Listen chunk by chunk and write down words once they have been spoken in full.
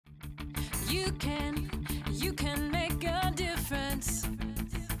You can make a difference.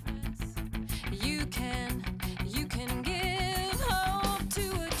 You can give hope to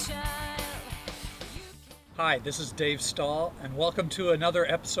a child. Hi, this is Dave Stahl, and welcome to another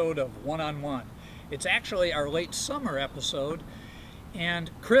episode of One-on-One. It's actually our late summer episode,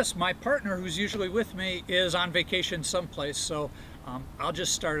 and Chris, my partner who's usually with me, is on vacation someplace, so I'll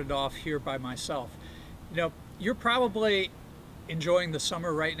just start it off here by myself. You know, you're probably enjoying the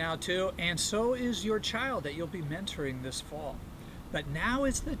summer right now too, and so is your child that you'll be mentoring this fall. But now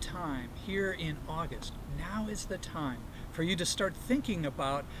is the time, here in August, now is the time for you to start thinking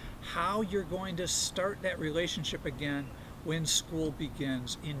about how you're going to start that relationship again when school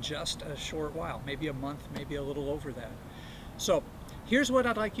begins in just a short while, maybe a month, maybe a little over that. So here's what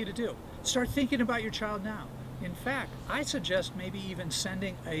I'd like you to do. Start thinking about your child now. In fact, I suggest maybe even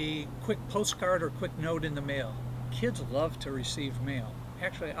sending a quick postcard or quick note in the mail. Kids love to receive mail.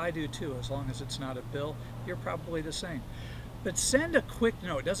 Actually, I do too, as long as it's not a bill. You're probably the same. But send a quick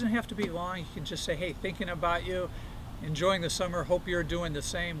note. It doesn't have to be long. You can just say, hey, thinking about you, enjoying the summer, hope you're doing the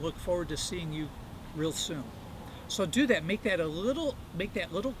same, look forward to seeing you real soon. So do that, make that little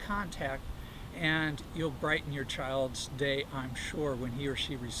contact, and you'll brighten your child's day, I'm sure, when he or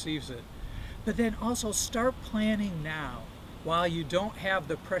she receives it. But then also start planning now. While you don't have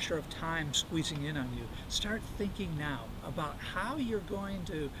the pressure of time squeezing in on you, start thinking now about how you're going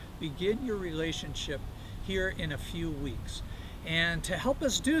to begin your relationship here in a few weeks. And to help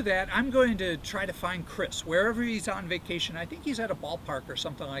us do that, I'm going to try to find Chris, wherever he's on vacation. I think he's at a ballpark or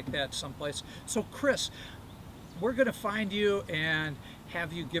something like that someplace. So Chris, we're going to find you and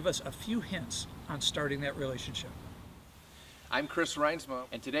have you give us a few hints on starting that relationship. I'm Chris Reinsma,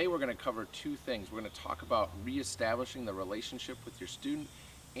 and today we're going to cover two things. We're going to talk about reestablishing the relationship with your student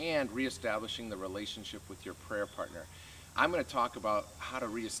and reestablishing the relationship with your prayer partner. I'm going to talk about how to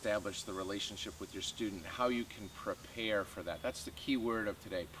reestablish the relationship with your student, how you can prepare for that. That's the key word of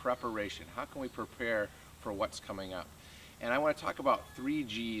today, preparation. How can we prepare for what's coming up? And I want to talk about 3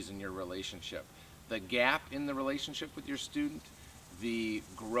 G's in your relationship. The gap in the relationship with your student, the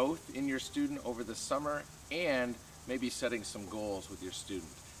growth in your student over the summer, and maybe setting some goals with your student.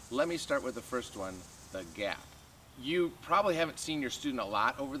 Let me start with the first one, the gap. You probably haven't seen your student a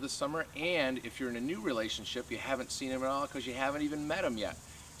lot over the summer, and if you're in a new relationship, you haven't seen him at all because you haven't even met him yet.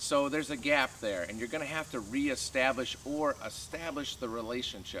 So there's a gap there, and you're going to have to reestablish or establish the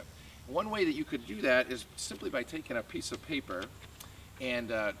relationship. One way that you could do that is simply by taking a piece of paper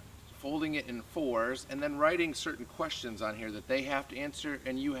and folding it in 4s, and then writing certain questions on here that they have to answer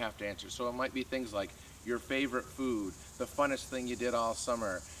and you have to answer. So it might be things like your favorite food, the funnest thing you did all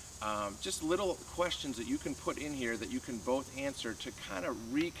summer. Just little questions that you can put in here that you can both answer to kind of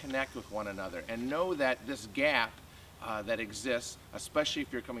reconnect with one another and know that this gap that exists, especially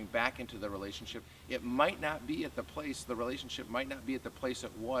if you're coming back into the relationship, it might not be at the place, the relationship might not be at the place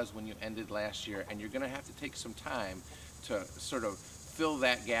it was when you ended last year, and you're going to have to take some time to sort of fill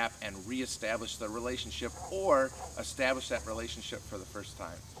that gap and reestablish the relationship or establish that relationship for the first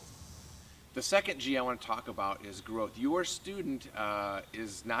time. The second G I want to talk about is growth. Your student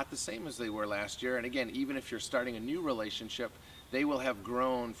is not the same as they were last year, and again, even if you're starting a new relationship, they will have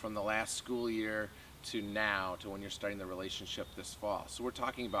grown from the last school year to now, to when you're starting the relationship this fall. So we're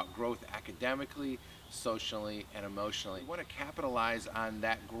talking about growth academically, socially, and emotionally. We want to capitalize on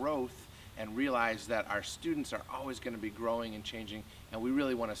that growth and realize that our students are always going to be growing and changing, and we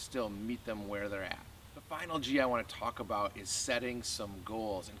really want to still meet them where they're at. The final G I want to talk about is setting some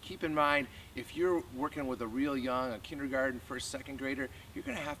goals. And keep in mind, if you're working with a real young, a kindergarten, first, second grader, you're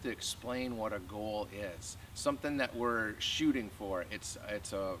going to have to explain what a goal is. Something that we're shooting for. It's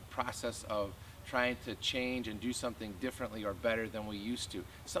a process of trying to change and do something differently or better than we used to.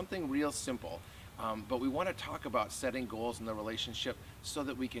 Something real simple. But we want to talk about setting goals in the relationship so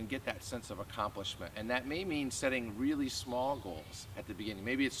that we can get that sense of accomplishment. And that may mean setting really small goals at the beginning.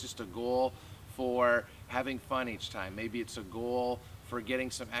 Maybe it's just a goal for having fun each time. Maybe it's a goal for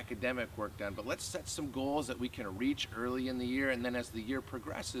getting some academic work done. But let's set some goals that we can reach early in the year, and then as the year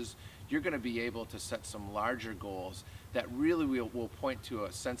progresses, you're going to be able to set some larger goals that really will point to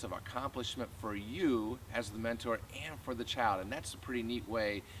a sense of accomplishment for you as the mentor and for the child. And that's a pretty neat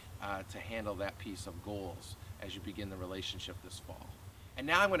way to handle that piece of goals as you begin the relationship this fall. And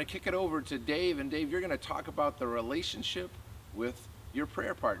now I'm going to kick it over to Dave, and Dave, you're going to talk about the relationship with your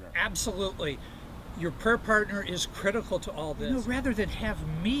prayer partner. Absolutely. Your prayer partner is critical to all this. You know, rather than have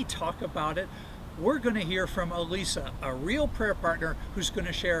me talk about it, we're going to hear from Elisa, a real prayer partner who's going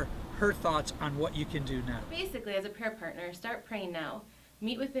to share her thoughts on what you can do now. Basically, as a prayer partner, start praying now.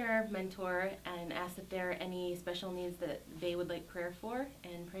 Meet with their mentor and ask if there are any special needs that they would like prayer for,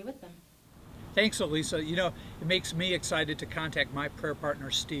 and pray with them. Thanks, Elisa. You know, it makes me excited to contact my prayer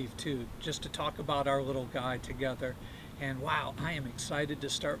partner, Steve, too, just to talk about our little guy together. And wow, I am excited to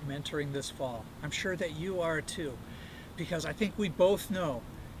start mentoring this fall. I'm sure that you are too, because I think we both know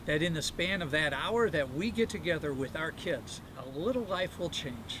that in the span of that hour that we get together with our kids, a little life will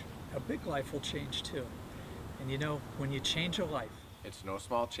change. A big life will change too. And you know, when you change a life, It's no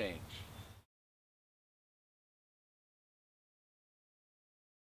small change.